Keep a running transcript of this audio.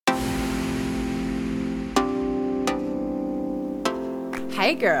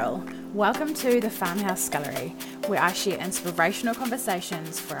Hey girl, welcome to the Farmhouse Scullery, where I share inspirational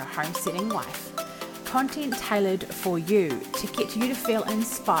conversations for a homesteading wife. Content tailored for you to get you to feel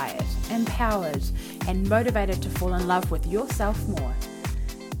inspired, empowered, and motivated to fall in love with yourself more.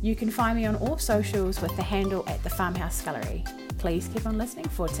 You can find me on all socials with the handle at the Farmhouse Scullery. Please keep on listening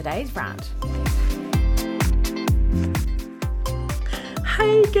for today's rant.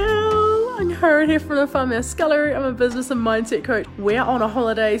 Hey girl, I'm Karen here from the Farmhouse Scullery. I'm a business and mindset coach. We're on a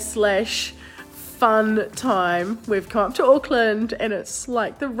holiday / fun time. We've come up to Auckland and it's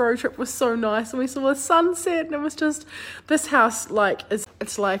like the road trip was so nice and we saw the sunset and it was just, this house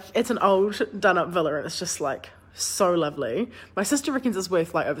it's an old done up villa and it's just like so lovely. My sister reckons it's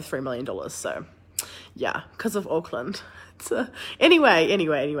worth like over $3 million, so yeah, because of Auckland.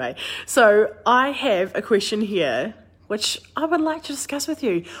 Anyway, so I have a question here which I would like to discuss with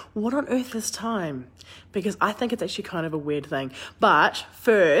you. What on earth is time? Because I think it's actually kind of a weird thing. But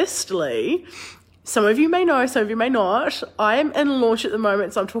firstly, some of you may know, some of you may not. I am in launch at the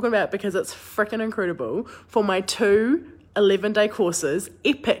moment, so I'm talking about it because it's freaking incredible, for my 2 11-day courses.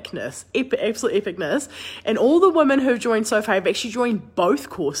 Absolute epicness. And all the women who've joined so far have actually joined both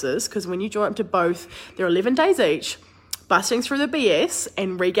courses, because when you join up to both, they're 11 days each. Busting through the BS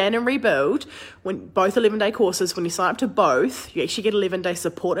and regain and rebuild, when both 11-day courses, when you sign up to both, you actually get 11-day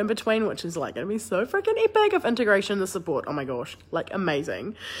support in between, which is like going to be so freaking epic of integration and the support. Oh my gosh, like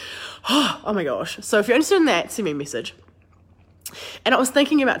amazing. Oh my gosh. So if you're interested in that, send me a message. And I was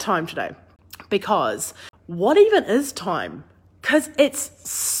thinking about time today, because what even is time? Because it's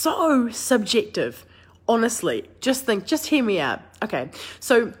so subjective. Honestly, just hear me out. Okay,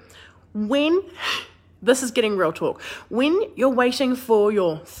 so this is getting real talk. When you're waiting for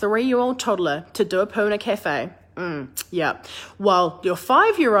your 3-year-old toddler to do a poo in a cafe, while your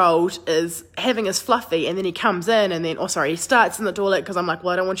 5-year-old is having his fluffy and then he comes in and then, he starts in the toilet because I'm like,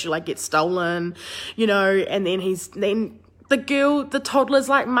 well, I don't want you to like get stolen, and then the toddler's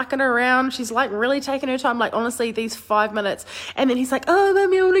like mucking around. She's like really taking her time, like honestly these 5 minutes. And then he's like, oh,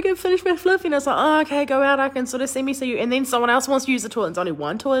 mommy, I want to go finish my fluffy. And I was like, oh, okay, go out. I can sort of see you. And then someone else wants to use the toilet. It's only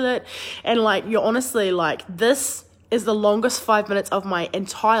one toilet. And like, you're honestly like, this is the longest 5 minutes of my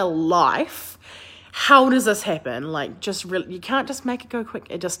entire life. How does this happen? Like, just really, you can't just make it go quick.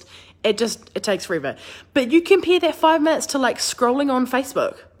 It takes forever. But you compare that 5 minutes to like scrolling on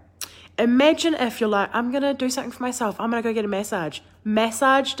Facebook. Imagine if you're like, I'm going to do something for myself. I'm going to go get a massage.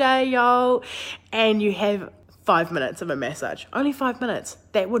 Massage day, yo. And you have 5 minutes of a massage. Only 5 minutes.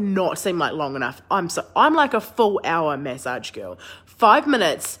 That would not seem like long enough. I'm like a full hour massage girl. 5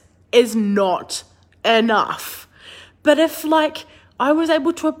 minutes is not enough. But if like I was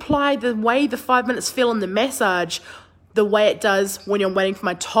able to apply the way the 5 minutes feel in the massage, the way it does when you're waiting for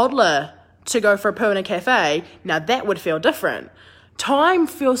my toddler to go for a poo in a cafe, now that would feel different. Time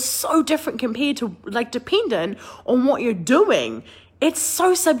feels so different compared to, like, dependent on what you're doing. It's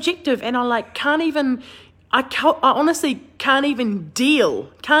so subjective, and I honestly can't even deal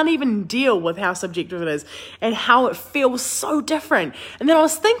with how subjective it is and how it feels so different. And then I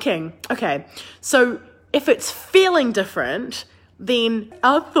was thinking, okay, so if it's feeling different, then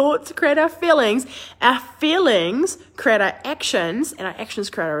our thoughts create our feelings create our actions, and our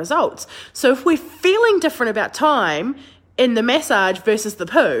actions create our results. So if we're feeling different about time in the massage versus the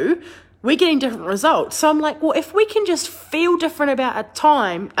poo, we're getting different results. So I'm like, well, if we can just feel different about a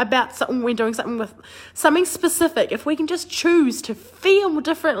time, about something, we're doing something with something specific, if we can just choose to feel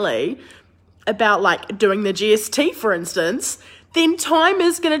differently about like doing the GST, for instance, then time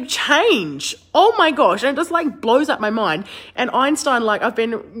is going to change. Oh my gosh. And it just like blows up my mind. And Einstein, like I've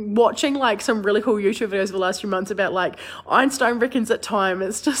been watching like some really cool YouTube videos for the last few months about like Einstein reckons that time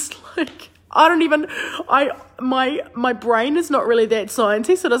is just like, my brain is not really that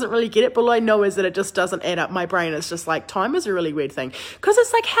sciencey, so it doesn't really get it, but all I know is that it just doesn't add up. My brain is just like, time is a really weird thing, because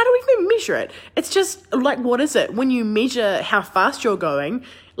it's like, how do we even measure it? It's just like, what is it? When you measure how fast you're going,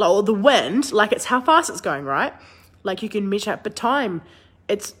 like, or the wind, like it's how fast it's going, right? Like you can measure it, but time,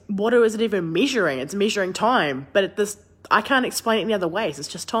 what is it even measuring? It's measuring time, but I can't explain it any other ways. It's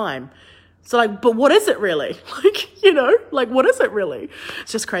just time. So like, but what is it really? Like, what is it really?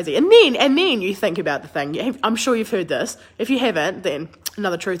 It's just crazy. And then you think about the thing. I'm sure you've heard this. If you haven't, then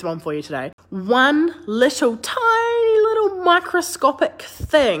another truth bomb for you today. One tiny little microscopic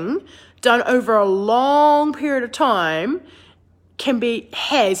thing done over a long period of time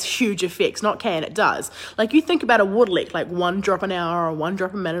has huge effects. Not can, it does. Like, you think about a water leak, like 1 drop an hour or 1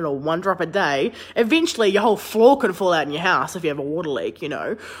 drop a minute or 1 drop a day, eventually your whole floor could fall out in your house if you have a water leak, you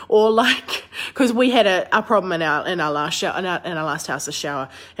know. Or like, because we had a problem in our last house. The shower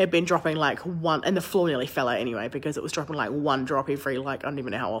had been dropping like 1, and the floor nearly fell out anyway, because it was dropping like 1 drop every, like, I don't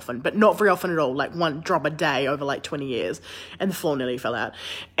even know how often, but not very often at all, like 1 drop a day over like 20 years, and the floor nearly fell out.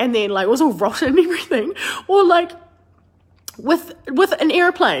 And then like it was all rotten and everything. Or like with an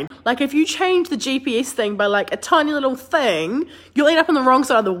airplane, like if you change the GPS thing by like a tiny little thing, you'll end up on the wrong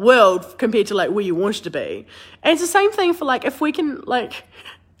side of the world compared to like where you want it to be. And it's the same thing for like, if we can like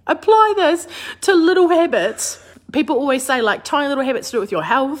apply this to little habits. People always say like tiny little habits to do with your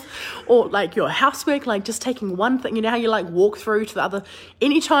health or like your housework, like just taking one thing. You know how you like walk through to the other,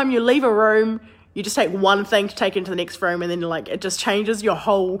 anytime you leave a room, you just take one thing to take into the next room, and then like it just changes your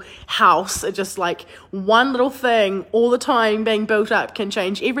whole house. It just like one little thing all the time being built up can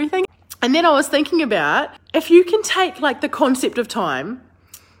change everything. And then I was thinking about, if you can take like the concept of time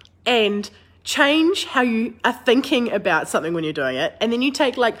and change how you are thinking about something when you're doing it, and then you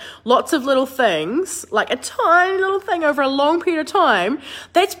take like lots of little things, like a tiny little thing over a long period of time,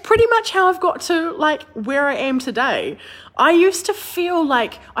 that's pretty much how I've got to like where I am today. I used to feel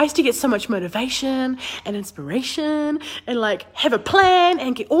like I used to get so much motivation and inspiration and like have a plan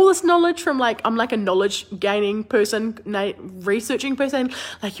and get all this knowledge from like, I'm like a knowledge gaining person, researching person.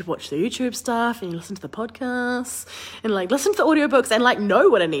 Like, you watch the YouTube stuff and you listen to the podcasts and like listen to the audiobooks and like know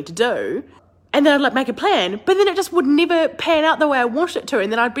what I need to do. And then I'd like make a plan, but then it just would never pan out the way I wanted it to.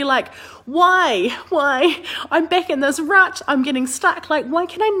 And then I'd be like, why? I'm back in this rut. I'm getting stuck. Like, why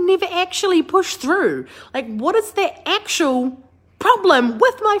can I never actually push through? Like, what is the actual problem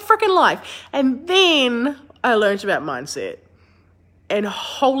with my freaking life? And then I learned about mindset. And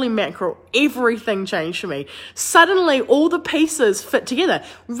holy mackerel, everything changed for me. Suddenly, all the pieces fit together.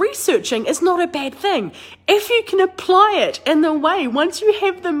 Researching is not a bad thing. If you can apply it in the way, once you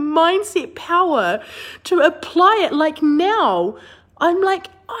have the mindset power to apply it, like now, I'm like,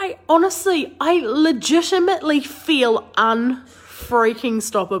 I legitimately feel unfreaking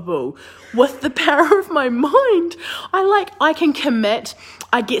stoppable with the power of my mind. I can commit.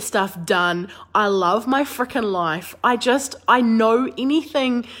 I get stuff done. I love my freaking life. I know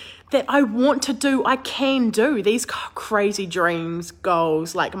anything that I want to do, I can do. These crazy dreams,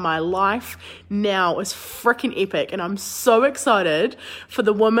 goals, like my life now is freaking epic. And I'm so excited for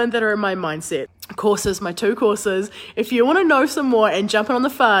the women that are in my mindset courses, my 2 courses. If you want to know some more and jump in on the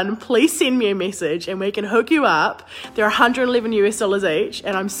fun, please send me a message and we can hook you up. They're $111 each.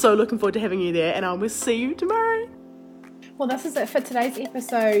 And I'm so looking forward to having you there. And I will see you tomorrow. Well, this is it for today's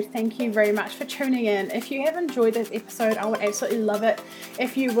episode. Thank you very much for tuning in. If you have enjoyed this episode, I would absolutely love it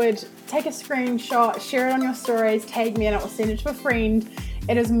if you would take a screenshot, share it on your stories, tag me, and I will send it to a friend.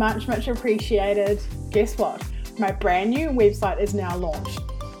 It is much, much appreciated. Guess what? My brand new website is now launched.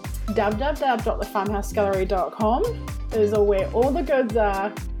 www.thefarmhousescullery.com is where all the goods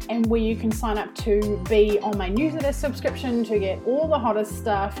are, and where you can sign up to be on my newsletter subscription to get all the hottest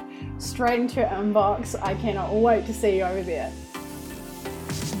stuff straight into your inbox. I cannot wait to see you over there.